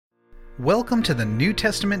Welcome to the New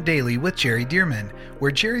Testament Daily with Jerry Dearman,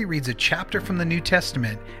 where Jerry reads a chapter from the New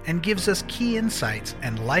Testament and gives us key insights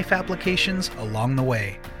and life applications along the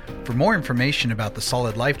way. For more information about the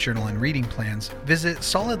Solid Life Journal and reading plans, visit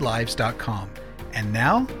solidlives.com. And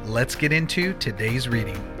now, let's get into today's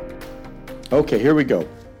reading. Okay, here we go.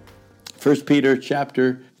 1 Peter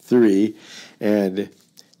chapter 3, and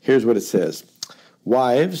here's what it says.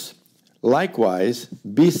 Wives, likewise,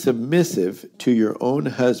 be submissive to your own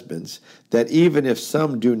husbands, that even if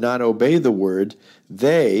some do not obey the word,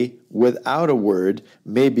 they, without a word,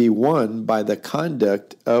 may be won by the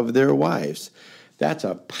conduct of their wives. That's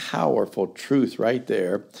a powerful truth right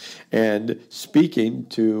there. And speaking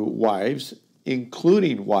to wives,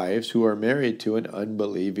 including wives who are married to an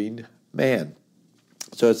unbelieving man.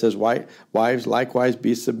 So it says, wives, likewise,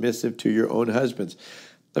 be submissive to your own husbands.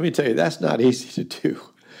 Let me tell you, that's not easy to do.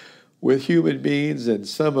 With human beings and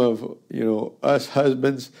some of, us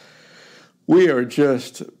husbands, we are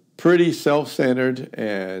just pretty self-centered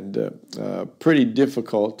and pretty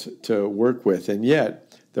difficult to work with. And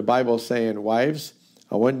yet, the Bible's saying, wives,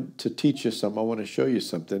 I want to teach you something. I want to show you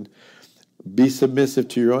something. Be submissive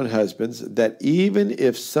to your own husbands, that even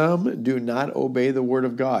if some do not obey the word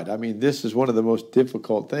of God. I mean, this is one of the most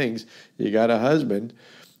difficult things. You got a husband,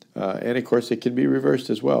 and of course it can be reversed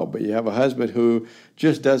as well, but you have a husband who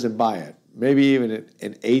just doesn't buy it. Maybe even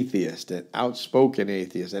an atheist, an outspoken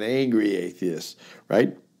atheist, an angry atheist,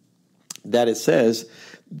 right? That it says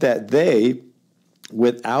that they,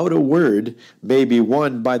 without a word, may be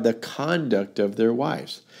won by the conduct of their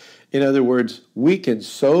wives. In other words, we can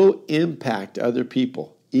so impact other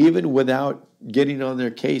people, even without getting on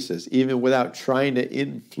their cases, even without trying to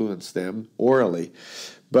influence them orally,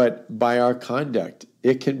 but by our conduct.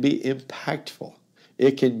 It can be impactful.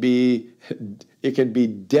 It can be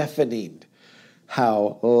deafening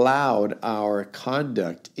how loud our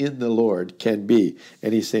conduct in the Lord can be.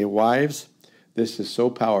 And he's saying, wives, this is so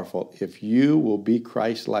powerful. If you will be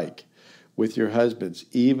Christ-like with your husbands,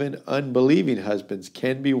 even unbelieving husbands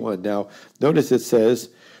can be won. Now, notice it says,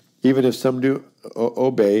 even if some do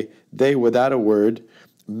obey, they without a word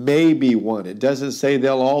may be won. It doesn't say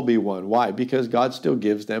they'll all be won. Why? Because God still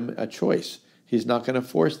gives them a choice. He's not going to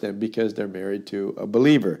force them because they're married to a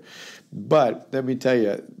believer. But let me tell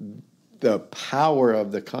you, the power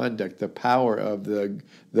of the conduct, the power of the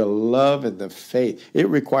love and the faith, it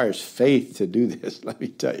requires faith to do this, let me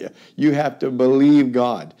tell you. You have to believe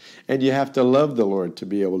God, and you have to love the Lord to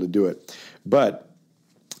be able to do it. But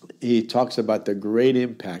he talks about the great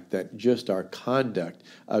impact that just our conduct,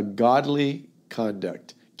 a godly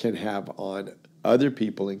conduct, can have on other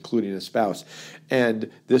people, including a spouse. And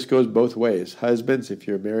this goes both ways. Husbands, if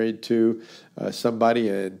you're married to somebody,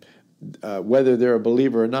 and whether they're a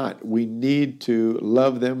believer or not, we need to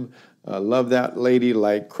love them, love that lady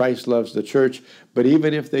like Christ loves the church. But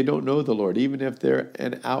even if they don't know the Lord, even if they're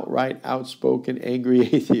an outright, outspoken, angry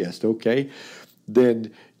atheist, okay,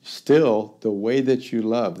 then still the way that you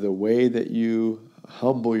love, the way that you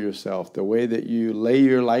humble yourself, the way that you lay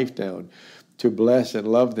your life down to bless and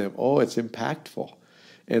love them, it's impactful.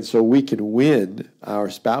 And so we can win our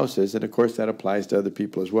spouses, and of course that applies to other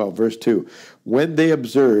people as well. Verse 2, when they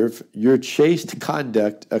observe your chaste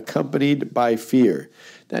conduct accompanied by fear.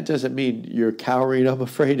 That doesn't mean you're cowering, I'm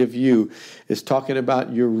afraid of you. It's talking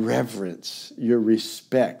about your reverence, your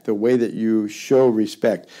respect, the way that you show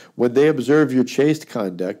respect. When they observe your chaste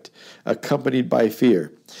conduct accompanied by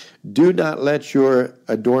fear. Do not let your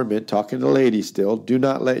adornment, talking to ladies still, do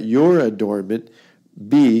not let your adornment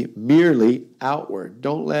be merely outward.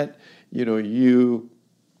 Don't let, you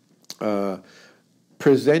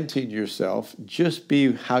presenting yourself just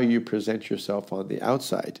be how you present yourself on the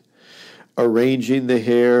outside. Arranging the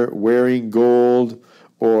hair, wearing gold,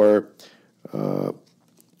 or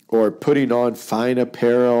putting on fine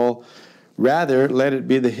apparel. Rather, let it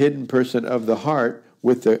be the hidden person of the heart,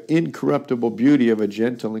 with the incorruptible beauty of a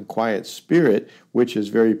gentle and quiet spirit, which is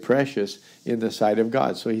very precious in the sight of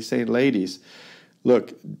God. So he's saying, ladies,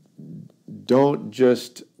 look, don't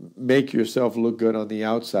just make yourself look good on the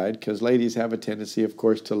outside, because ladies have a tendency, of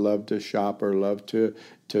course, to love to shop or love to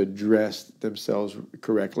dress themselves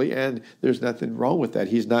correctly, and there's nothing wrong with that.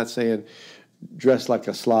 He's not saying dress like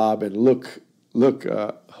a slob and look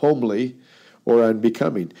homely or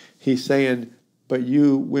unbecoming. He's saying, but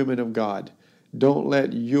you women of God, don't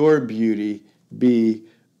let your beauty be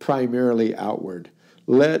primarily outward.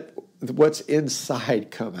 Let what's inside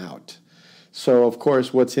come out. So, of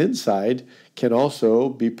course, what's inside can also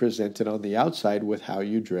be presented on the outside with how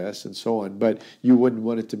you dress and so on. But you wouldn't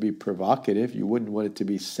want it to be provocative. You wouldn't want it to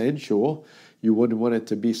be sensual. You wouldn't want it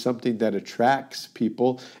to be something that attracts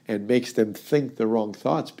people and makes them think the wrong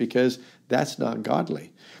thoughts, because that's not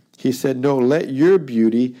godly. He said, no, let your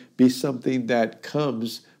beauty be something that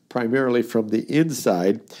comes primarily from the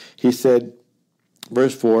inside. He said,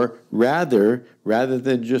 verse 4, rather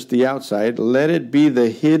than just the outside, let it be the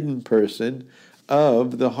hidden person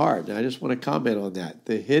of the heart. Now, I just want to comment on that,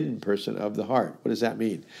 the hidden person of the heart. What does that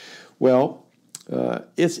mean? Well,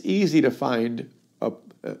 it's easy to find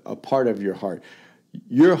a part of your heart.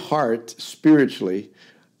 Your heart, spiritually,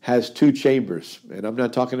 has two chambers. And I'm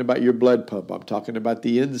not talking about your blood pump. I'm talking about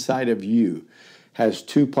the inside of you. Has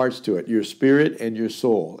two parts to it, your spirit and your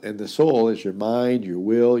soul. And the soul is your mind, your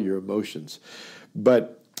will, your emotions.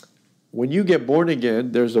 But when you get born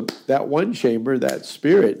again, there's that one chamber, that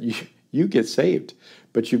spirit, you get saved.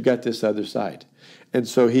 But you've got this other side. And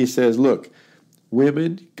so he says, look,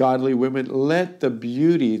 women, godly women, let the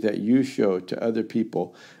beauty that you show to other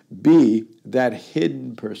people be that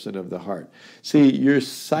hidden person of the heart. See, your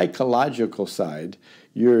psychological side,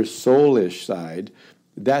 your soulish side,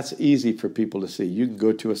 that's easy for people to see. You can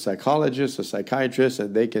go to a psychologist, a psychiatrist,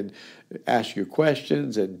 and they can ask you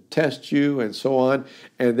questions and test you and so on,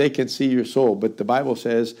 and they can see your soul. But the Bible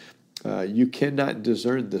says you cannot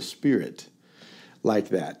discern the spirit like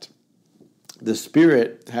that. The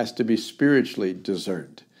spirit has to be spiritually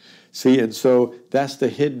discerned. See, and so that's the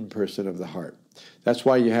hidden person of the heart. That's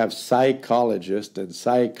why you have psychologists and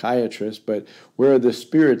psychiatrists, but where are the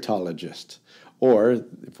spiritologists? Or,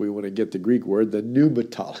 if we want to get the Greek word, the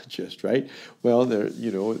pneumatologist, right? Well,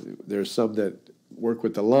 there's some that work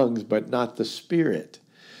with the lungs, but not the spirit.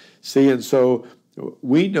 See, and so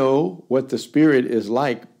we know what the spirit is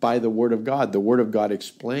like by the Word of God. The Word of God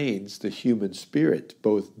explains the human spirit,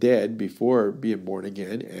 both dead before being born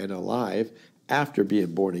again and alive after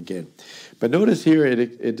being born again. But notice here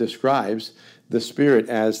it describes the spirit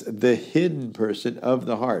as the hidden person of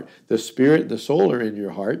the heart. The spirit and the soul are in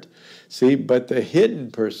your heart, see, but the hidden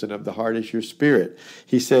person of the heart is your spirit.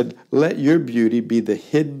 He said, let your beauty be the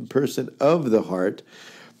hidden person of the heart,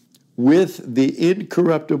 with the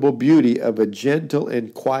incorruptible beauty of a gentle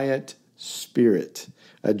and quiet spirit.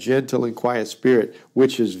 A gentle and quiet spirit,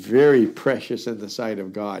 which is very precious in the sight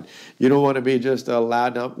of God. You don't want to be just a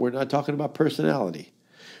loud, now, we're not talking about personality.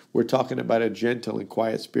 We're talking about a gentle and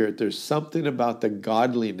quiet spirit. There's something about the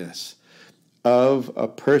godliness of a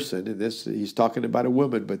person, and this he's talking about a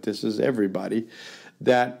woman, but this is everybody,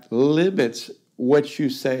 that limits what you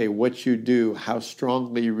say, what you do, how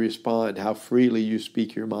strongly you respond, how freely you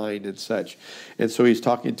speak your mind and such. And so he's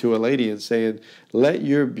talking to a lady and saying, let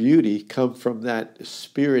your beauty come from that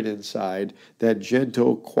spirit inside, that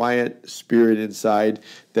gentle, quiet spirit inside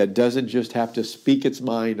that doesn't just have to speak its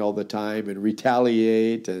mind all the time and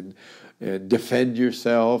retaliate and defend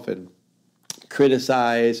yourself and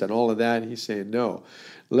criticize and all of that. He's saying, no.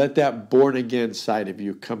 Let that born-again side of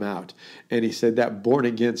you come out. And he said that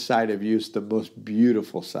born-again side of you is the most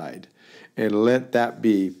beautiful side. And let that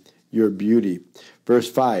be your beauty. Verse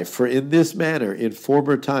 5, for in this manner, in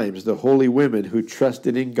former times, the holy women who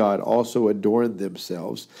trusted in God also adorned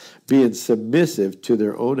themselves, being submissive to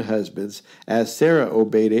their own husbands, as Sarah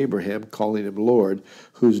obeyed Abraham, calling him Lord,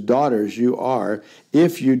 whose daughters you are,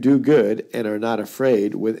 if you do good and are not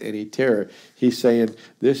afraid with any terror. He's saying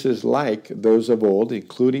this is like those of old,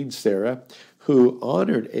 including Sarah, who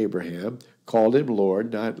honored Abraham, called him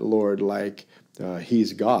Lord, not Lord like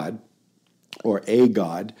he's God or a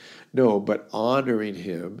God, no, but honoring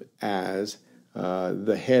him as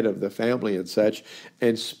the head of the family and such,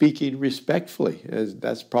 and speaking respectfully. As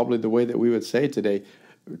that's probably the way that we would say today,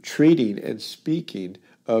 treating and speaking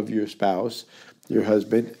of your spouse, your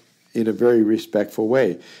husband, in a very respectful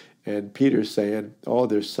way. And Peter's saying, oh,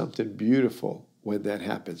 there's something beautiful when that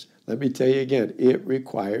happens. Let me tell you again, it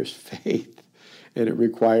requires faith, and it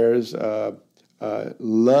requires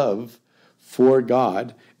love for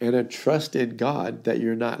God and a trust in God that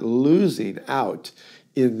you're not losing out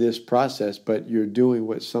in this process, but you're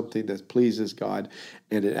doing something that pleases God,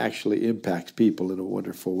 and it actually impacts people in a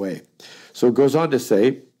wonderful way. So it goes on to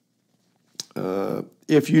say,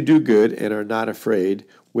 if you do good and are not afraid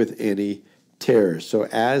with any terror. So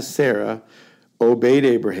as Sarah obeyed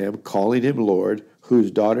Abraham, calling him Lord, whose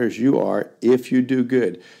daughters you are, if you do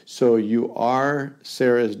good. So you are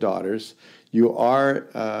Sarah's daughters. You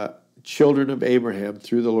are children of Abraham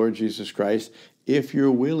through the Lord Jesus Christ, if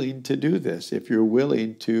you're willing to do this, if you're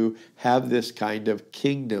willing to have this kind of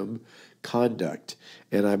kingdom conduct.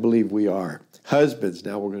 And I believe we are. Husbands,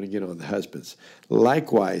 now we're going to get on the husbands.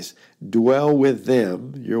 Likewise, dwell with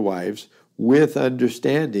them, your wives, with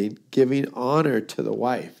understanding, giving honor to the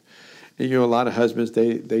wife. And a lot of husbands,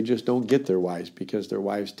 they just don't get their wives because their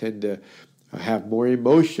wives tend to have more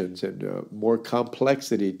emotions and more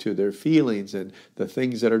complexity to their feelings and the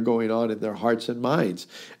things that are going on in their hearts and minds.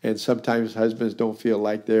 And sometimes husbands don't feel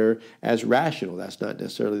like they're as rational. That's not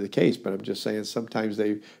necessarily the case, but I'm just saying sometimes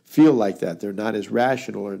they feel like that. They're not as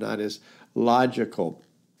rational or not as logical.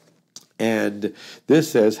 And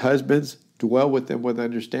this says, husbands, dwell with them with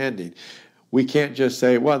understanding. We can't just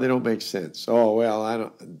say, well, they don't make sense. Oh,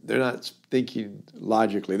 well, they're not thinking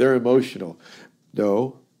logically. They're emotional.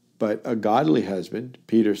 No. But a godly husband,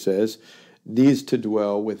 Peter says, needs to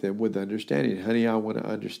dwell with them with understanding. Honey, I want to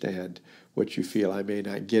understand what you feel. I may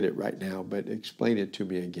not get it right now, but explain it to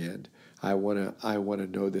me again. I want to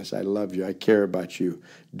know this. I love you. I care about you.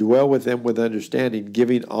 Dwell with them with understanding,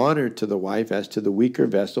 giving honor to the wife as to the weaker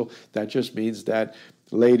vessel. That just means that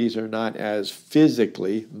ladies are not as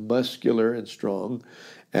physically muscular and strong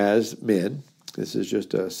as men. This is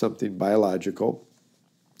just something biological.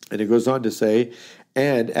 And it goes on to say,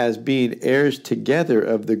 and as being heirs together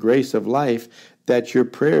of the grace of life, that your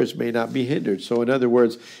prayers may not be hindered. So in other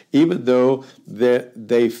words, even though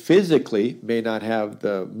they physically may not have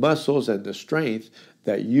the muscles and the strength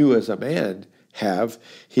that you as a man have,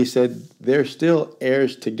 he said they're still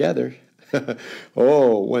heirs together.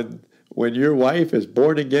 When your wife is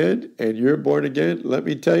born again and you're born again, let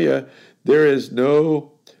me tell you, there is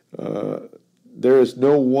no one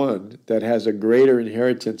that has a greater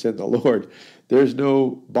inheritance in the Lord. There's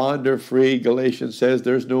no bond or free. Galatians says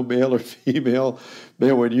there's no male or female.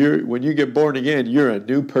 Man, when you get born again, you're a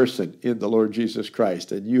new person in the Lord Jesus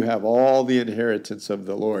Christ, and you have all the inheritance of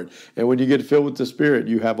the Lord. And when you get filled with the Spirit,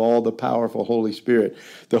 you have all the powerful Holy Spirit.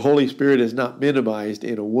 The Holy Spirit is not minimized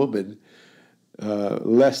in a woman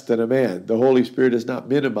less than a man. The Holy Spirit is not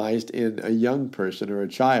minimized in a young person or a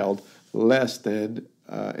child less than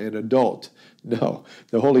an adult. No,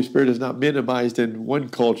 the Holy Spirit is not minimized in one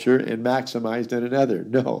culture and maximized in another.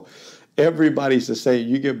 No, everybody's the same.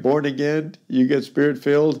 You get born again, you get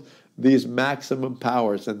Spirit-filled, these maximum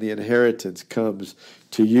powers and the inheritance comes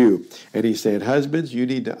to you. And he's saying, husbands, you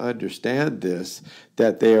need to understand this,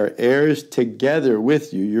 that they are heirs together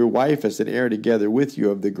with you. Your wife is an heir together with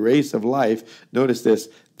you of the grace of life. Notice this,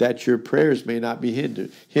 that your prayers may not be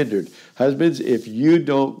hindered. Husbands, if you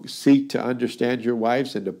don't seek to understand your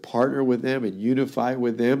wives and to partner with them and unify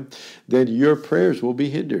with them, then your prayers will be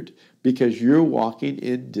hindered because you're walking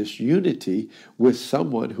in disunity with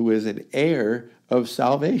someone who is an heir of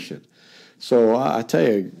salvation. So I tell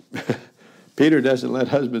you, Peter doesn't let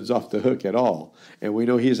husbands off the hook at all. And we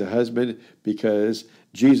know he's a husband because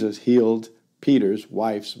Jesus healed Peter's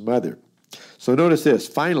wife's mother. So notice this.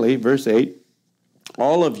 Finally, verse 8,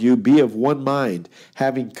 all of you be of one mind,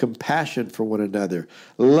 having compassion for one another.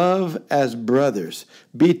 Love as brothers.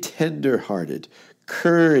 Be tender-hearted,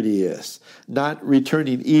 courteous, not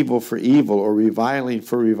returning evil for evil or reviling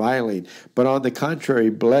for reviling, but on the contrary,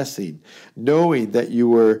 blessing, knowing that you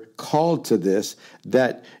were called to this,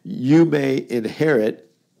 that you may inherit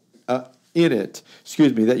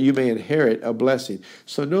that you may inherit a blessing.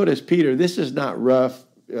 So notice, Peter, this is not rough,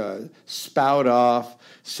 spout off,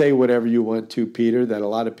 say whatever you want to, Peter, that a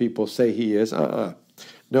lot of people say he is.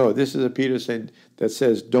 No, this is a Peter that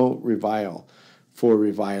says don't revile for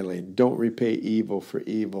reviling. Don't repay evil for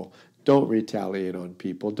evil. Don't retaliate on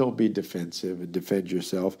people. Don't be defensive and defend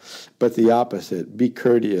yourself. But the opposite, be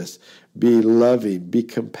courteous, be loving, be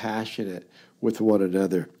compassionate with one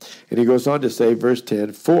another. And he goes on to say, verse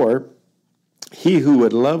 10, for he who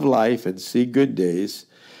would love life and see good days,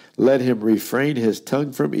 let him refrain his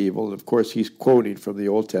tongue from evil. And of course, he's quoting from the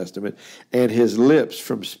Old Testament. And his lips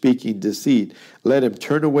from speaking deceit. Let him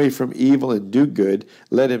turn away from evil and do good.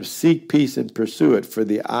 Let him seek peace and pursue it. For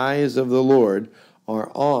the eyes of the Lord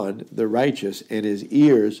are on the righteous, and his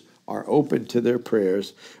ears are open to their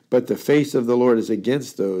prayers. But the face of the Lord is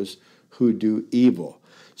against those who do evil.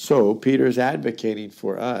 So Peter's advocating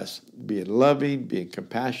for us being loving, being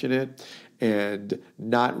compassionate, and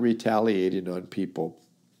not retaliating on people.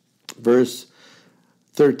 Verse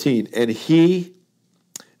 13, and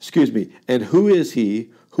who is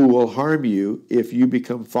he who will harm you if you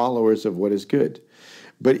become followers of what is good?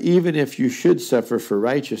 But even if you should suffer for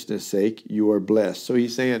righteousness' sake, you are blessed. So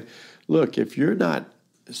he's saying, look, if you're not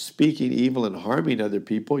speaking evil and harming other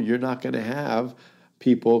people, you're not going to have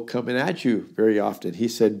people coming at you very often. He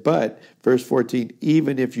said, but, verse 14,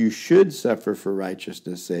 even if you should suffer for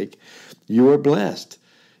righteousness' sake, you are blessed.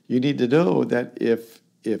 You need to know that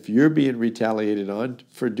if you're being retaliated on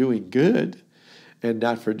for doing good and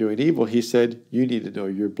not for doing evil, he said, you need to know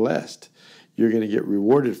you're blessed. You're going to get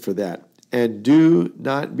rewarded for that. And do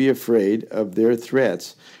not be afraid of their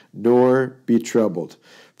threats, nor be troubled.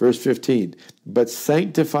 Verse 15, but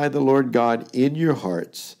sanctify the Lord God in your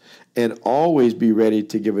hearts, and always be ready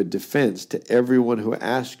to give a defense to everyone who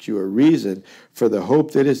asks you a reason for the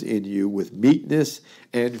hope that is in you with meekness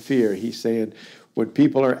and fear. He's saying, when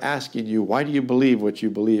people are asking you, why do you believe what you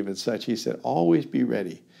believe and such, he said, always be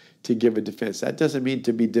ready to give a defense. That doesn't mean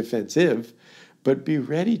to be defensive, but be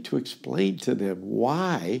ready to explain to them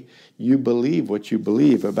why you believe what you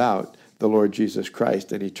believe about the Lord Jesus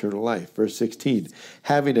Christ and eternal life. Verse 16,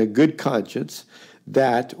 having a good conscience,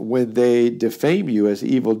 that when they defame you as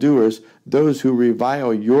evildoers, those who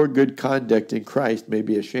revile your good conduct in Christ may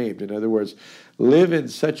be ashamed. In other words, live in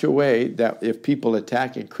such a way that if people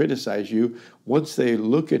attack and criticize you, once they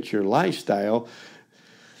look at your lifestyle,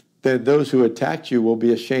 then those who attacked you will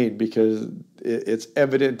be ashamed, because it's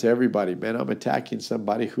evident to everybody, man, I'm attacking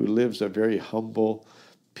somebody who lives a very humble,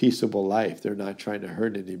 peaceable life. They're not trying to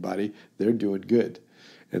hurt anybody. They're doing good.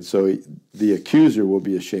 And so the accuser will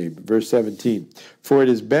be ashamed. Verse 17, for it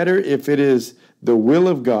is better if it is the will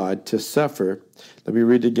of God to suffer. Let me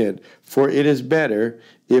read it again. For it is better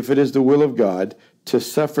if it is the will of God to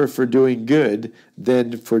suffer for doing good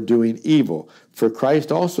than for doing evil. For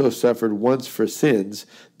Christ also suffered once for sins,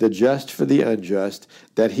 the just for the unjust,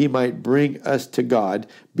 that he might bring us to God,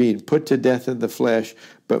 being put to death in the flesh,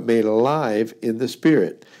 but made alive in the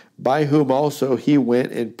Spirit, by whom also he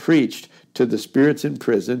went and preached to the spirits in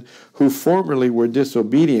prison, who formerly were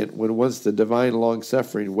disobedient when once the divine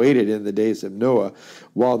long-suffering waited in the days of Noah,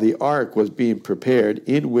 while the ark was being prepared,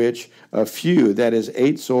 in which a few, that is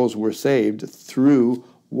 8 souls, were saved through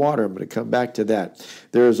water. I'm going to come back to that.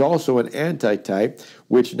 There is also an antitype,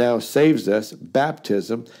 which now saves us,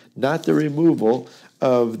 baptism, not the removal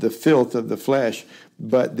of the filth of the flesh,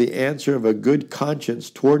 but the answer of a good conscience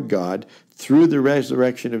toward God through the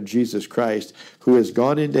resurrection of Jesus Christ, who has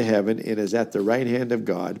gone into heaven and is at the right hand of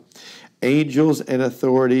God, angels and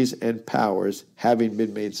authorities and powers having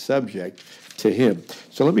been made subject to him.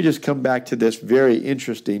 So let me just come back to this very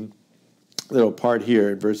interesting little part here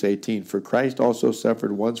in verse 18. For Christ also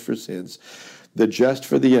suffered once for sins, the just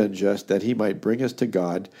for the unjust, that he might bring us to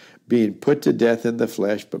God, being put to death in the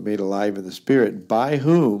flesh, but made alive in the Spirit, by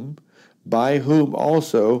whom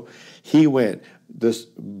also he went.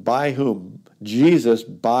 By whom? Jesus,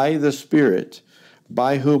 by the Spirit,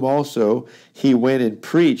 by whom also he went and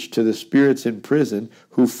preached to the spirits in prison,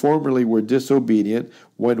 who formerly were disobedient,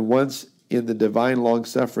 when once in the divine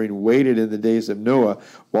long-suffering waited in the days of Noah,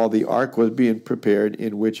 while the ark was being prepared,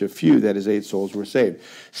 in which a few, that is 8 souls, were saved.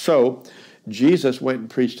 So Jesus went and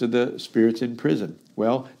preached to the spirits in prison.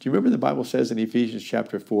 Well, do you remember the Bible says in Ephesians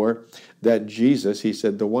chapter 4 that Jesus, he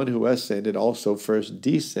said, the one who ascended also first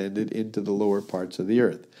descended into the lower parts of the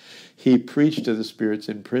earth. He preached to the spirits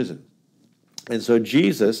in prison. And so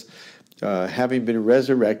Jesus, having been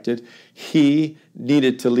resurrected, he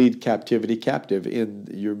needed to lead captivity captive.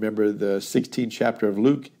 You remember the 16th chapter of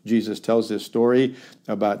Luke, Jesus tells this story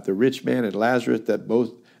about the rich man and Lazarus that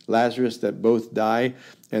both die.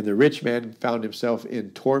 And the rich man found himself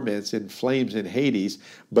in torments, in flames, in Hades,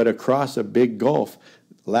 but across a big gulf.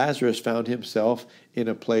 Lazarus found himself in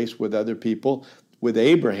a place with other people, with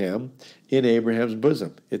Abraham, in Abraham's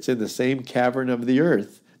bosom. It's in the same cavern of the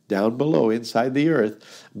earth, down below, inside the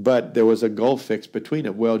earth, but there was a gulf fixed between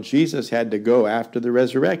them. Well, Jesus had to go after the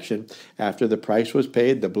resurrection, after the price was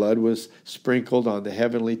paid, the blood was sprinkled on the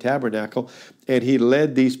heavenly tabernacle, and he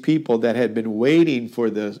led these people that had been waiting for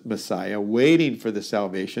the Messiah, waiting for the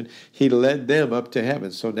salvation, he led them up to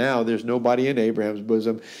heaven. So now there's nobody in Abraham's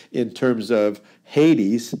bosom in terms of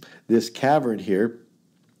Hades, this cavern here,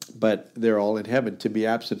 but they're all in heaven. To be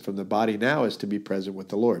absent from the body now is to be present with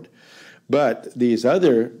the Lord. But these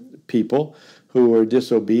other people who were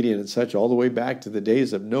disobedient and such, all the way back to the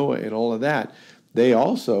days of Noah and all of that, they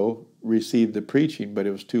also received the preaching, but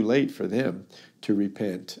it was too late for them to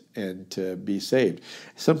repent and to be saved.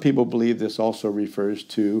 Some people believe this also refers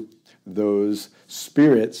to those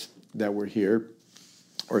spirits that were here,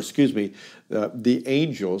 or the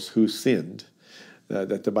angels who sinned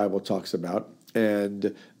that the Bible talks about,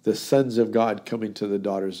 and the sons of God coming to the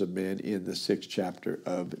daughters of men in the 6th chapter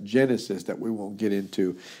of Genesis that we won't get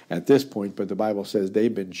into at this point, but the Bible says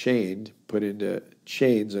they've been chained, put into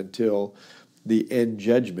chains until the end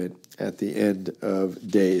judgment at the end of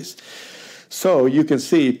days. So you can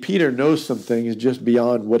see Peter knows some things just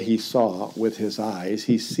beyond what he saw with his eyes.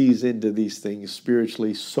 He sees into these things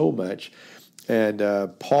spiritually so much. And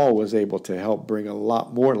Paul was able to help bring a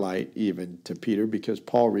lot more light even to Peter, because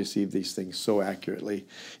Paul received these things so accurately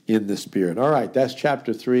in the Spirit. All right, that's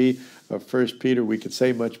chapter 3 of 1 Peter. We could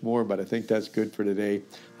say much more, but I think that's good for today.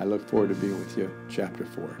 I look forward to being with you, chapter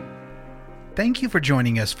 4. Thank you for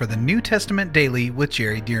joining us for the New Testament Daily with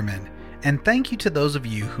Jerry Dearman. And thank you to those of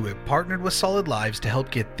you who have partnered with Solid Lives to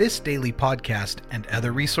help get this daily podcast and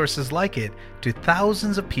other resources like it to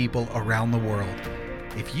thousands of people around the world.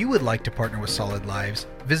 If you would like to partner with Solid Lives,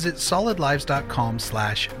 visit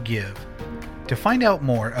solidlives.com/give. To find out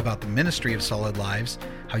more about the ministry of Solid Lives,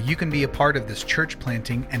 how you can be a part of this church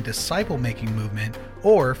planting and disciple making movement,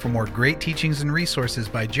 or for more great teachings and resources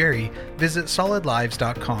by Jerry, visit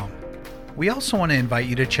solidlives.com. We also want to invite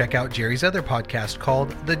you to check out Jerry's other podcast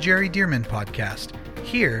called The Jerry Dirmann Podcast.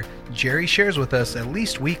 Here, Jerry shares with us at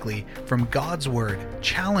least weekly from God's Word,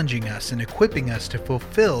 challenging us and equipping us to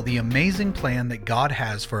fulfill the amazing plan that God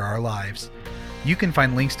has for our lives. You can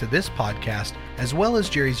find links to this podcast as well as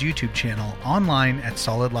Jerry's YouTube channel online at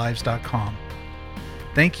solidlives.com.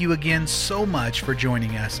 Thank you again so much for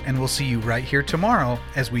joining us, and we'll see you right here tomorrow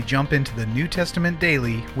as we jump into the New Testament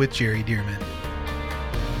Daily with Jerry Dirmann.